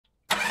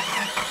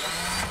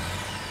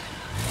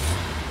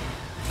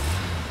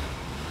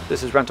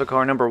This is rental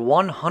car number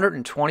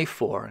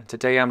 124.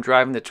 Today I'm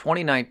driving the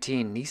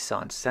 2019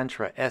 Nissan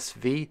Sentra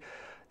SV.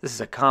 This is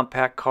a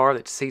compact car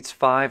that seats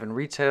 5 and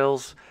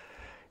retails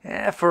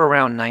for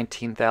around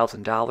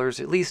 $19,000.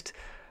 At least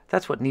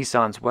that's what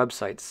Nissan's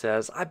website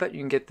says. I bet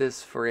you can get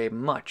this for a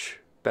much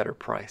better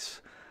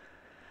price.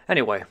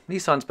 Anyway,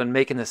 Nissan's been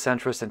making the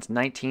Sentra since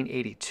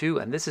 1982,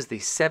 and this is the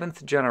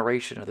 7th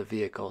generation of the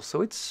vehicle,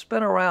 so it's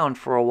been around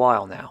for a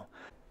while now.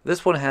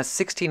 This one has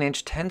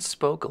 16-inch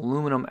 10-spoke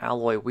aluminum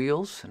alloy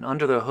wheels, and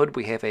under the hood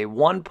we have a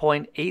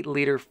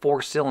 1.8-liter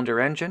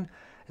 4-cylinder engine.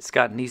 It's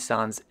got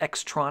Nissan's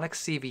Xtronic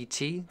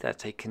CVT,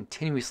 that's a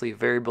continuously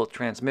variable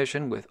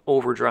transmission with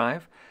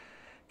Overdrive.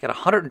 Got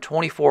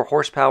 124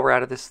 horsepower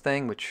out of this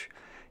thing, which,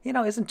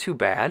 isn't too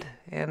bad.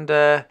 And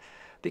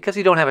because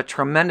you don't have a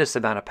tremendous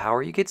amount of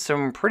power, you get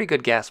some pretty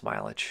good gas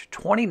mileage.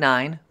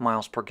 29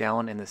 miles per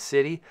gallon in the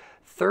city,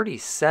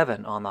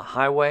 37 on the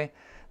highway.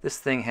 This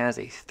thing has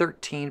a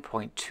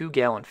 13.2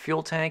 gallon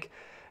fuel tank.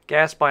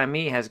 Gas by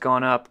me has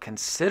gone up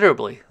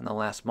considerably in the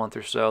last month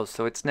or so,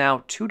 so it's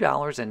now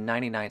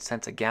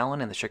 $2.99 a gallon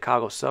in the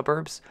Chicago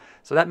suburbs.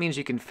 So that means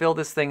you can fill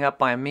this thing up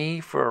by me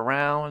for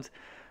around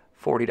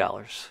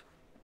 $40.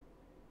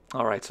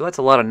 Alright, so that's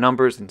a lot of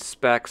numbers and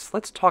specs.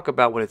 Let's talk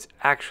about what it's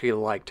actually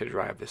like to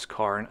drive this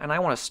car, and I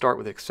want to start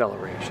with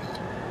acceleration.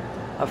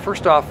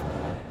 First off,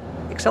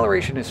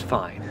 acceleration is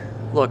fine.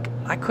 Look,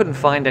 I couldn't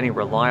find any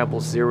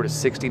reliable 0 to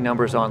 60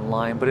 numbers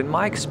online, but in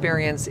my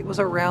experience, it was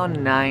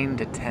around 9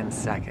 to 10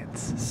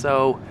 seconds.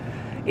 So,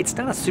 it's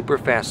not a super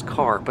fast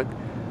car, but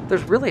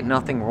there's really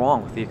nothing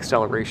wrong with the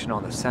acceleration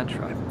on the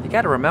Sentra. You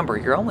gotta remember,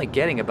 you're only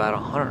getting about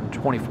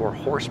 124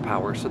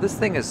 horsepower, so this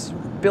thing is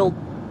built,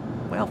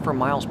 well, for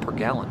miles per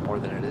gallon more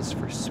than it is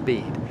for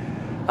speed.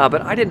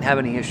 But I didn't have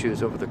any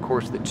issues over the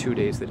course of the 2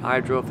 days that I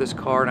drove this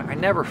car, and I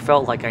never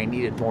felt like I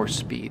needed more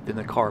speed than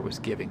the car was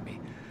giving me.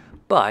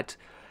 But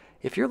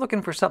if you're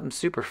looking for something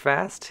super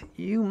fast,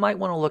 you might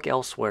want to look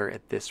elsewhere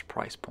at this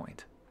price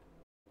point.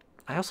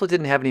 I also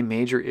didn't have any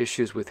major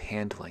issues with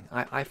handling.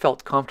 I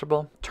felt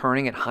comfortable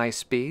turning at high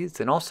speeds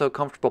and also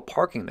comfortable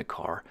parking the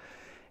car.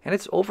 And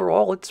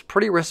overall, it's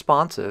pretty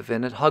responsive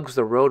and it hugs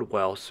the road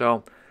well,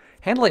 so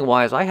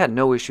handling-wise, I had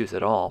no issues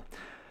at all.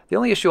 The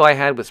only issue I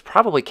had was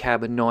probably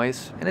cabin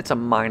noise, and it's a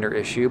minor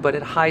issue, but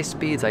at high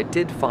speeds I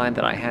did find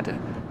that I had to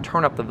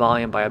turn up the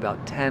volume by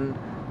about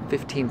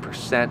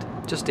 10–15%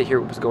 just to hear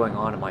what was going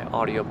on in my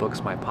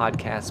audiobooks, my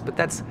podcasts, but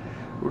that's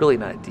really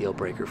not a deal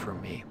breaker for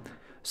me.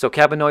 So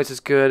cabin noise is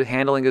good,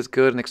 handling is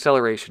good, and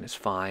acceleration is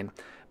fine.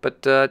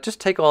 But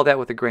just take all that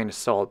with a grain of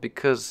salt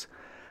because,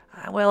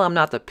 well, I'm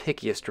not the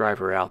pickiest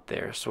driver out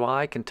there, so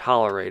I can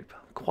tolerate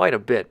quite a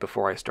bit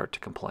before I start to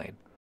complain.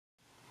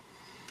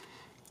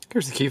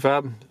 Here's the key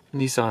fob,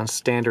 Nissan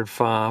standard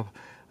fob,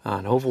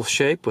 an oval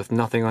shape with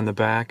nothing on the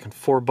back and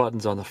 4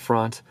 buttons on the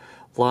front.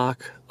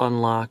 Lock,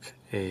 unlock,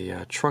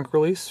 a trunk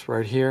release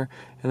right here,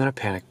 and then a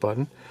panic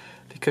button.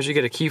 Because you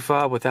get a key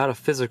fob without a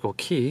physical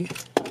key,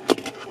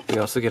 you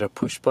also get a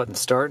push button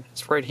start.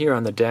 It's right here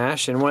on the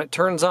dash, and when it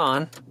turns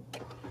on,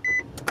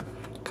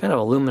 it kind of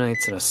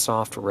illuminates in a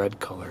soft red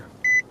color.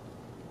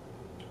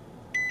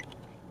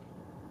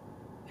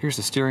 Here's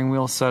the steering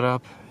wheel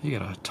setup. You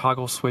got a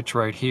toggle switch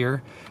right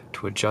here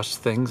to adjust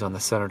things on the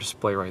center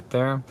display right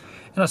there,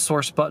 and a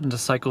source button to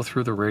cycle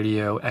through the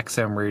radio,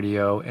 XM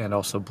radio, and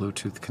also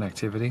Bluetooth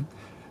connectivity.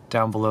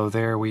 Down below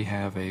there we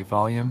have a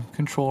volume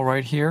control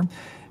right here,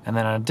 and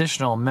then an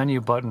additional menu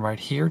button right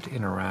here to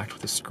interact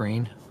with the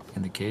screen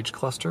in the gauge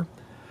cluster.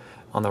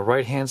 On the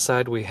right hand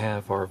side we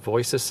have our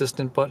voice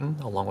assistant button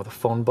along with a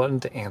phone button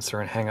to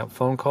answer and hang up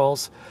phone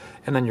calls,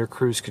 and then your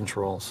cruise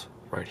controls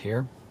right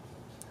here.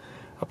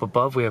 Up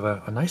above we have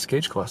a nice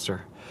gauge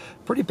cluster.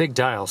 Pretty big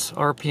dials,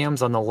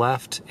 RPMs on the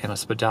left and a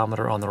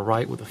speedometer on the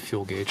right with a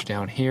fuel gauge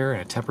down here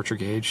and a temperature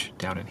gauge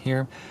down in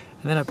here,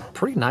 and then a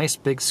pretty nice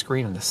big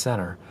screen in the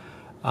center.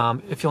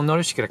 If you'll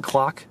notice, you get a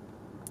clock.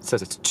 It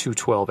says it's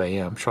 2:12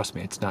 a.m. Trust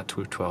me, it's not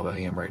 2:12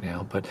 a.m. right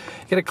now, but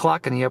you get a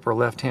clock in the upper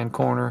left-hand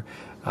corner.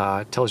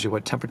 It tells you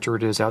what temperature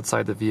it is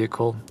outside the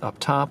vehicle up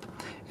top.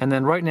 And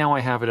then right now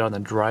I have it on the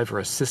driver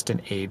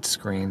assistant aid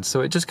screen.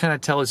 So it just kind of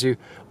tells you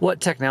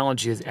what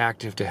technology is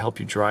active to help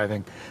you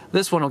driving.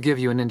 This one will give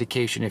you an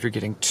indication if you're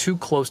getting too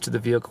close to the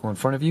vehicle in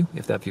front of you,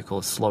 if that vehicle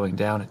is slowing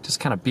down. It just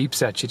kind of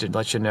beeps at you to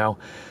let you know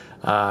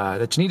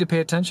that you need to pay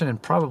attention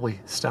and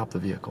probably stop the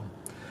vehicle.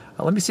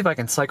 Let me see if I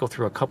can cycle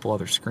through a couple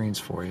other screens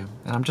for you.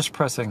 And I'm just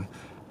pressing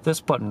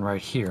this button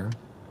right here.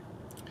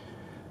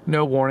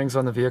 No warnings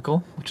on the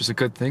vehicle, which is a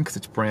good thing because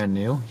it's brand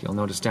new. You'll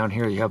notice down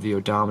here you have the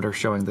odometer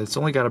showing that it's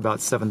only got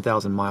about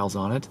 7,000 miles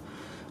on it.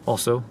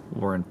 Also,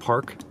 we're in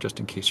park,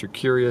 just in case you're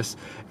curious.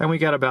 And we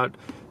got about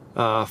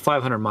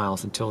 500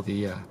 miles until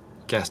the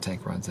gas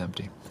tank runs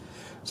empty.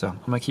 So I'm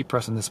going to keep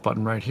pressing this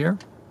button right here.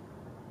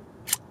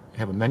 We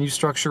have a menu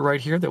structure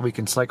right here that we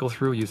can cycle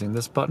through using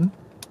this button.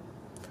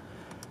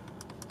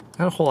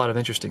 Not a whole lot of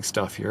interesting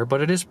stuff here,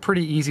 but it is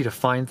pretty easy to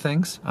find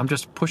things. I'm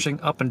just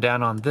pushing up and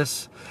down on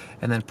this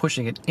and then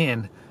pushing it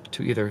in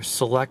to either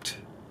select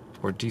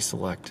or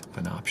deselect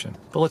an option.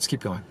 But let's keep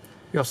going.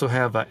 You also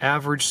have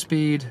average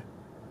speed,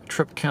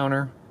 trip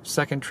counter,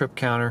 second trip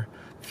counter,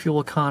 fuel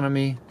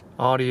economy,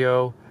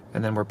 audio,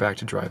 and then we're back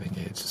to driving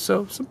aids.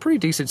 So some pretty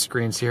decent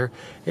screens here.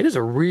 It is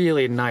a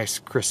really nice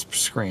crisp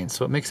screen,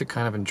 so it makes it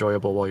kind of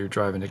enjoyable while you're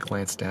driving to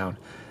glance down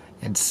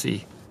and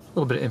see a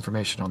little bit of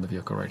information on the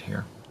vehicle right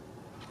here.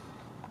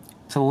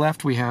 To the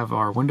left we have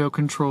our window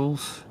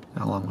controls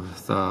along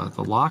with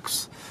the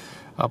locks.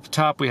 Up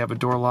top we have a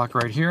door lock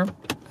right here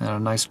and a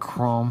nice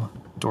chrome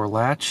door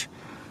latch.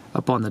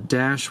 Up on the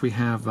dash we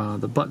have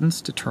the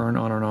buttons to turn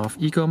on and off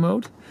eco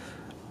mode,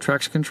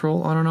 traction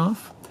control on and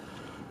off,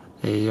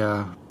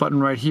 a button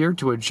right here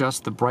to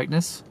adjust the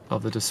brightness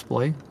of the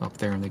display up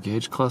there in the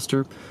gauge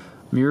cluster,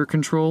 mirror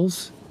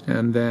controls,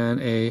 and then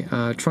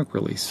a trunk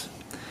release.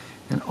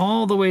 And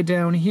all the way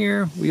down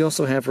here we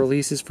also have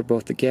releases for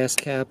both the gas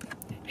cap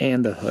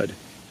and the hood.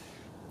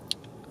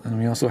 And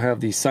we also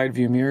have the side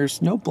view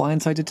mirrors. No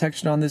blindside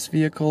detection on this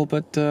vehicle,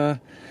 but I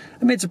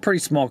mean, it's a pretty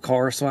small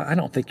car, so I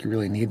don't think you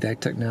really need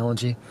that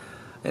technology.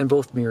 And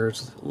both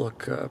mirrors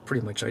look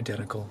pretty much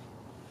identical.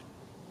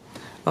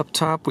 Up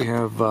top we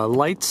have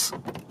lights,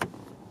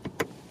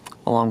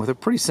 along with a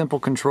pretty simple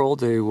control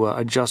to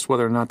adjust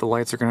whether or not the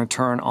lights are going to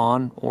turn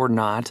on or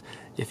not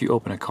if you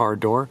open a car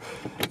door.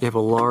 You have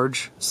a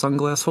large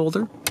sunglass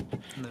holder.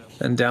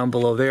 And down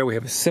below there we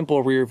have a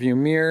simple rear view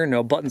mirror,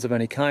 no buttons of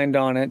any kind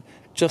on it,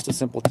 just a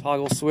simple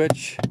toggle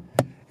switch.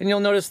 And you'll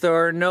notice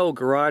there are no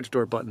garage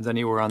door buttons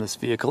anywhere on this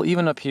vehicle,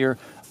 even up here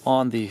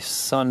on the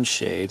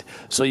sunshade.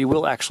 So you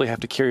will actually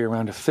have to carry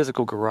around a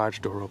physical garage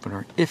door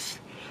opener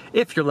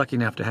if you're lucky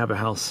enough to have a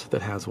house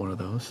that has one of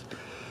those.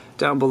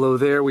 Down below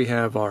there we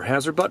have our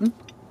hazard button,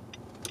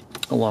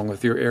 along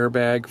with your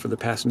airbag for the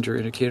passenger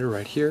indicator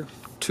right here,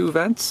 2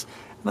 vents,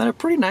 and then a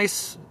pretty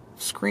nice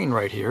screen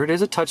right here. It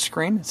is a touch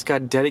screen. It's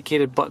got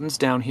dedicated buttons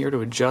down here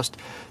to adjust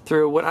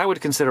through what I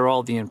would consider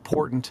all the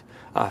important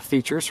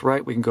features,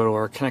 right? We can go to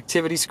our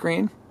connectivity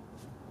screen.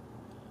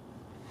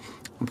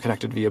 I'm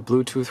connected via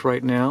Bluetooth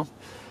right now.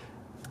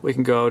 We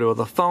can go to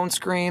the phone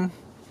screen.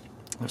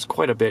 There's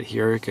quite a bit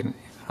here. You can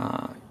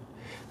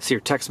see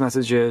your text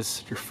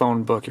messages, your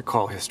phone book, your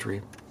call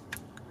history.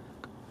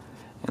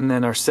 And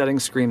then our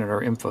settings screen and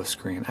our info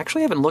screen.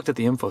 Actually, I haven't looked at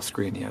the info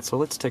screen yet, so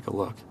let's take a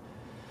look.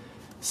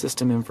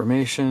 System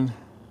information.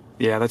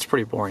 Yeah, that's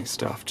pretty boring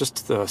stuff.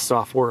 Just the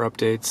software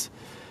updates.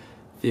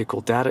 Vehicle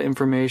data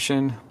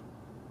information.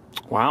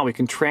 Wow, we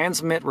can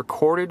transmit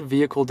recorded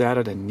vehicle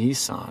data to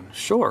Nissan.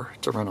 Sure,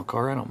 it's a rental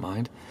car, I don't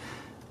mind.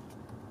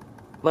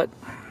 But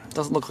it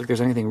doesn't look like there's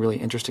anything really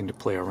interesting to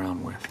play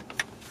around with.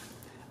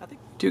 I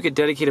think you do get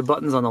dedicated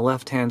buttons on the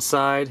left-hand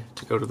side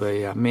to go to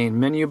the main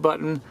menu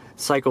button,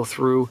 cycle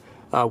through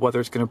whether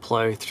it's going to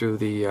play through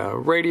the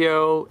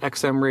radio,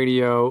 XM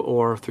radio,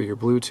 or through your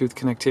Bluetooth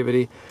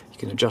connectivity. You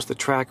can adjust the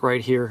track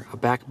right here, a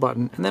back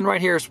button, and then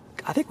right here is,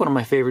 I think, one of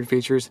my favorite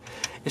features.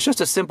 It's just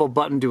a simple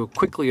button to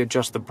quickly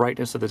adjust the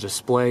brightness of the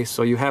display,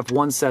 so you have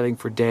one setting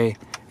for day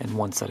and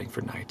one setting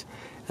for night.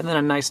 And then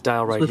a nice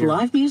dial right here with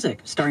live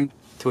music starring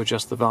to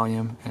adjust the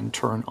volume and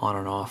turn on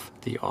and off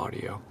the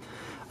audio.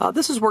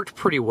 This has worked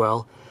pretty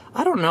well.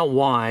 I don't know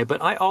why,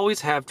 but I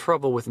always have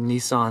trouble with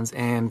Nissans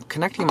and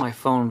connecting my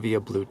phone via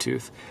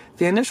Bluetooth.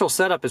 The initial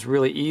setup is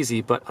really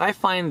easy, but I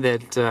find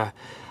that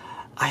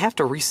I have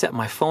to reset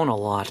my phone a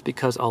lot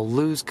because I'll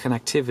lose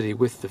connectivity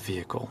with the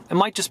vehicle. It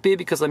might just be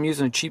because I'm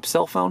using a cheap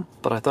cell phone,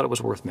 but I thought it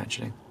was worth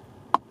mentioning.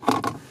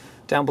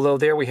 Down below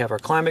there we have our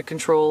climate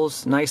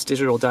controls, nice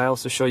digital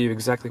dials to show you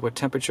exactly what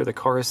temperature the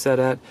car is set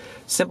at,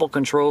 simple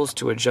controls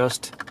to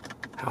adjust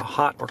how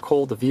hot or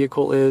cold the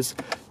vehicle is,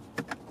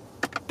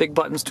 big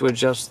buttons to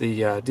adjust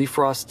the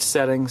defrost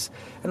settings,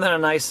 and then a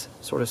nice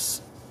sort of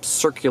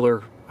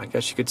circular, I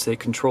guess you could say,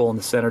 control in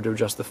the center to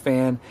adjust the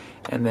fan,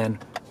 and then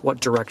what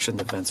direction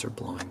the vents are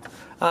blowing.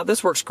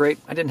 This works great.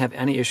 I didn't have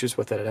any issues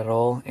with it at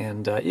all,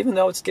 and even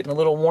though it's getting a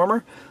little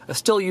warmer, I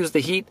still use the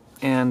heat,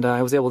 and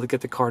I was able to get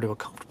the car to a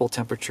comfortable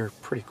temperature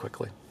pretty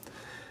quickly.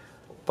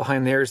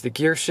 Behind there is the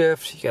gear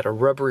shift. You got a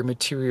rubbery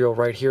material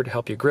right here to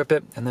help you grip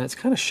it, and then it's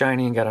kind of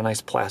shiny and got a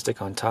nice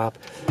plastic on top.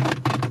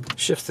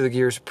 Shifts through the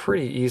gears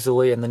pretty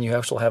easily, and then you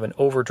also have an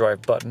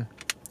overdrive button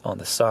on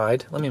the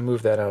side. Let me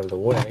move that out of the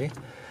way.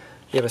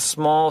 You have a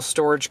small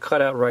storage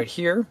cutout right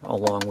here,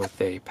 along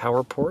with a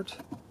power port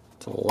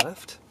to the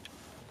left.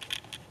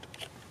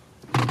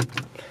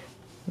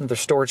 Another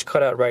storage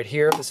cutout right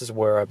here. This is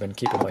where I've been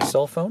keeping my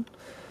cell phone.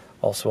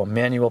 Also a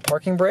manual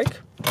parking brake.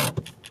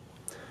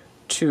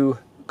 2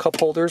 cup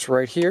holders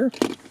right here.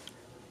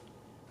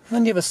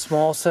 Then you have a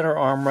small center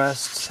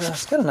armrest.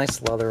 It's got a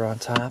nice leather on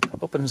top.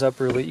 Opens up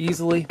really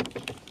easily.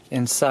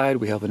 Inside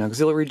we have an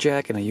auxiliary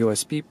jack and a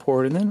USB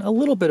port, and then a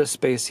little bit of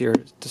space here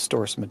to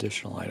store some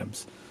additional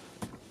items.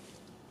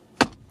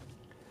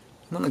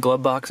 And then the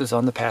glove box is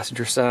on the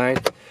passenger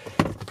side.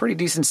 Pretty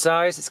decent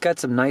size. It's got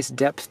some nice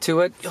depth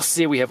to it. You'll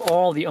see we have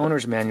all the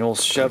owner's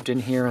manuals shoved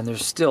in here, and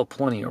there's still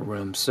plenty of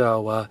room.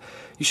 So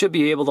you should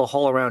be able to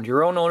haul around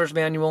your own owner's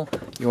manual,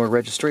 your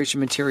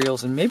registration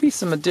materials, and maybe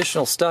some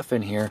additional stuff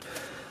in here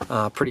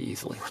pretty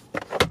easily.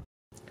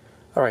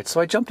 All right,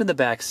 so I jumped in the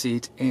back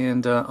seat,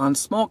 and on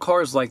small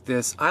cars like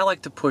this, I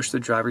like to push the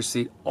driver's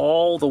seat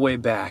all the way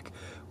back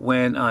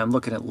when I'm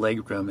looking at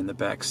legroom in the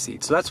back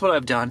seat. So that's what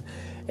I've done.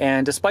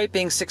 And despite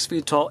being 6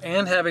 feet tall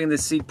and having the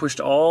seat pushed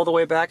all the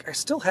way back, I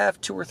still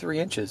have 2 or 3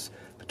 inches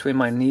between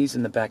my knees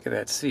and the back of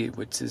that seat,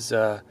 which is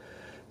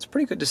it's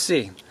pretty good to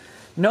see.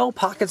 No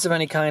pockets of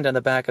any kind on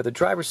the back of the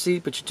driver's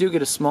seat, but you do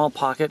get a small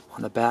pocket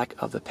on the back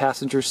of the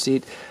passenger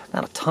seat.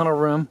 Not a ton of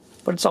room,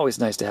 but it's always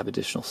nice to have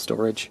additional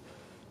storage.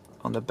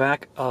 On the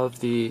back of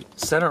the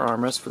center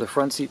armrest for the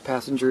front seat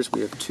passengers,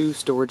 we have 2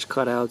 storage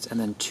cutouts and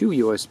then 2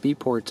 USB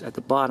ports at the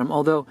bottom,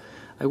 although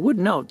I would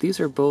note these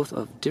are both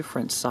of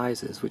different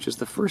sizes, which is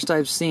the first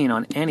I've seen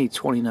on any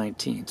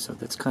 2019, so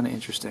that's kind of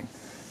interesting.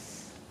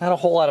 Not a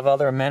whole lot of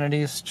other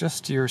amenities,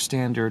 just your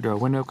standard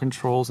window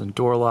controls and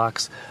door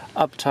locks.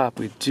 Up top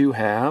we do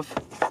have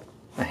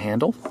a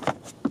handle.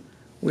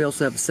 We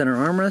also have a center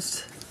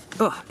armrest.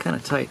 Oh, kind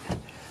of tight.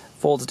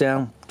 Folds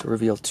down to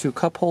reveal 2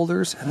 cup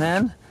holders, and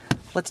then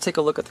let's take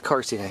a look at the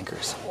car seat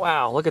anchors.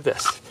 Wow, look at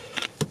this.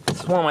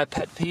 This is one of my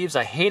pet peeves.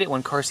 I hate it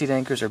when car seat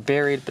anchors are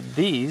buried, but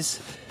these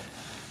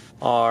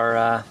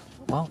are,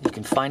 well, you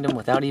can find them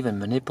without even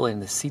manipulating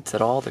the seats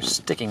at all. They're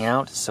sticking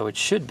out, so it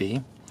should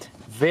be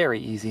very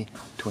easy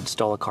to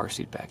install a car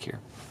seat back here.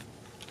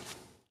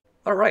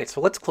 All right,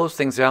 so let's close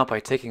things out by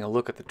taking a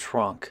look at the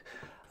trunk.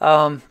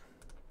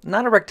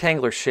 Not a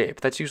rectangular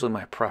shape. That's usually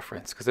my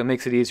preference because it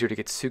makes it easier to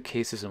get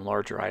suitcases and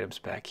larger items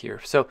back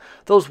here. So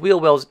those wheel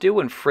wells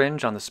do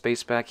infringe on the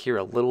space back here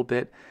a little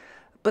bit,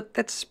 but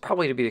that's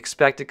probably to be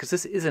expected because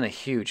this isn't a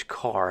huge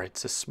car.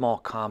 It's a small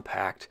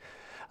compact.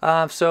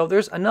 So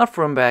there's enough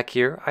room back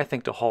here, I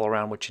think, to haul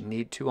around what you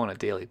need to on a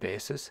daily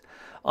basis.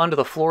 Onto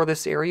the floor of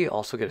this area, you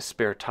also get a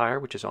spare tire,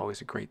 which is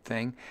always a great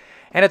thing.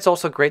 And it's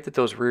also great that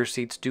those rear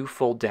seats do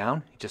fold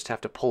down. You just have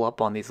to pull up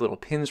on these little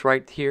pins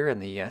right here,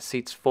 and the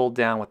seats fold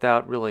down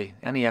without really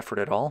any effort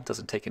at all. It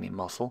doesn't take any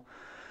muscle.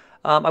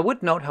 I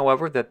would note,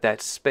 however, that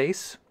that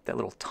space, that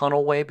little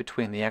tunnel way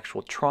between the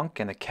actual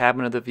trunk and the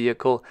cabin of the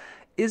vehicle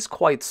is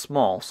quite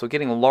small, so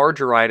getting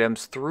larger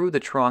items through the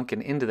trunk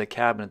and into the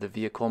cabin of the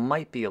vehicle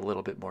might be a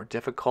little bit more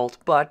difficult,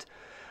 but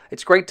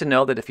it's great to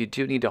know that if you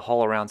do need to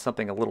haul around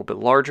something a little bit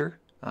larger,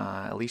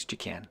 at least you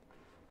can.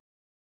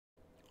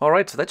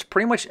 Alright, so that's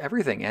pretty much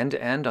everything end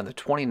to end on the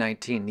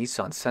 2019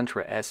 Nissan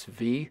Sentra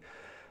SV.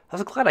 I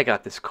was glad I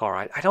got this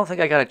car. I don't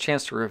think I got a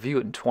chance to review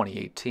it in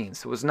 2018,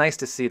 so it was nice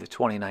to see the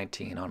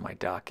 2019 on my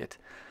docket.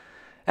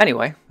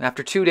 Anyway,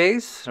 after 2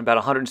 days and about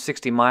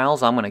 160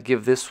 miles, I'm going to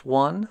give this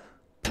one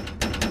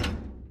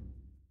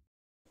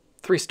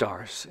 3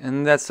 stars,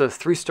 and that's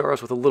 3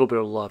 stars with a little bit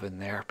of love in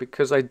there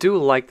because I do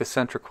like the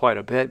Sentra quite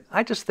a bit.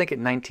 I just think at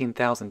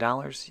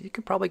 $19,000 you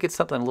could probably get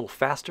something a little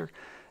faster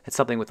and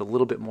something with a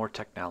little bit more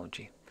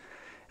technology.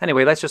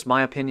 Anyway, that's just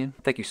my opinion.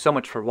 Thank you so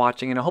much for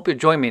watching, and I hope you'll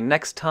join me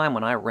next time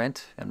when I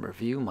rent and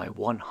review my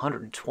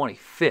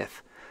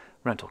 125th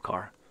rental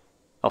car.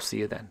 I'll see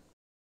you then.